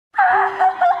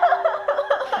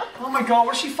my god,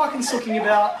 what is she fucking talking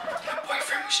about? Her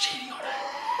boyfriend was cheating on her.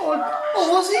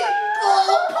 Oh, was he?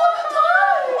 Oh,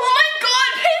 Oh my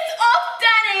god, piss off,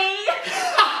 Daddy!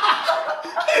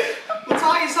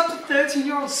 Latai, you're such a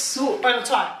 13-year-old soot. Wait,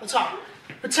 Latai.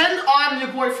 Pretend I'm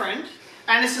your boyfriend,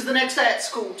 and this is the next day at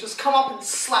school. Just come up and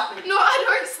slap me. No, I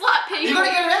don't slap people. You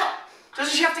gotta get it out.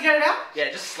 Doesn't she have to get it out? Yeah,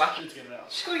 just slap him to get it out.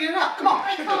 She's gotta get it out. Come on.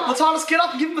 I can't. Latai, let's get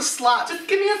up and give him a slap. Just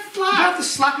give me a slap. You don't have to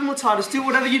slap him, Latai. Just do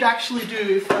whatever you'd actually do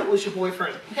if that was your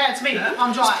boyfriend. Okay, it's me.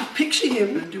 I'm Jai. Just picture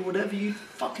him and do whatever you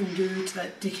fucking do to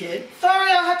that dickhead.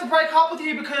 Sorry, I had to break up with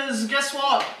you because guess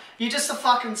what? You're just a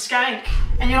fucking skank.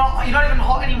 And you're not even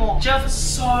hot anymore. Jennifer's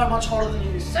so much hotter than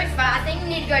you. So fat, I think we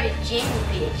need to go to gym,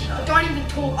 bitch. Don't even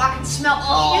talk, I can smell.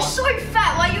 Oh, you're so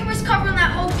fat, like you're almost covering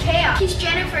that whole cow. I kissed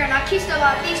Jennifer and I kissed her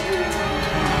like this.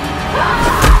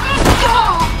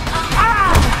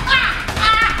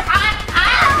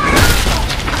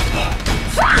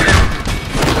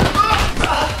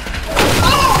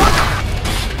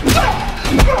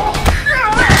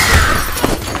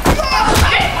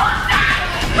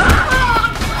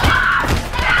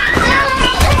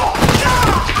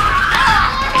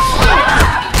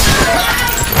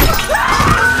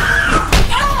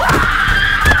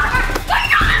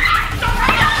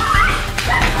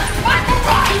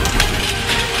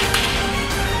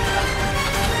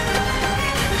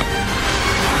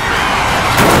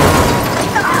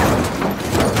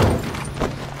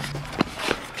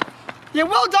 Yeah,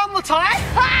 well done, Latai.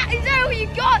 Is that all you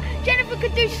got? Jennifer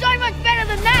could do so much better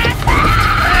than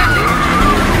that.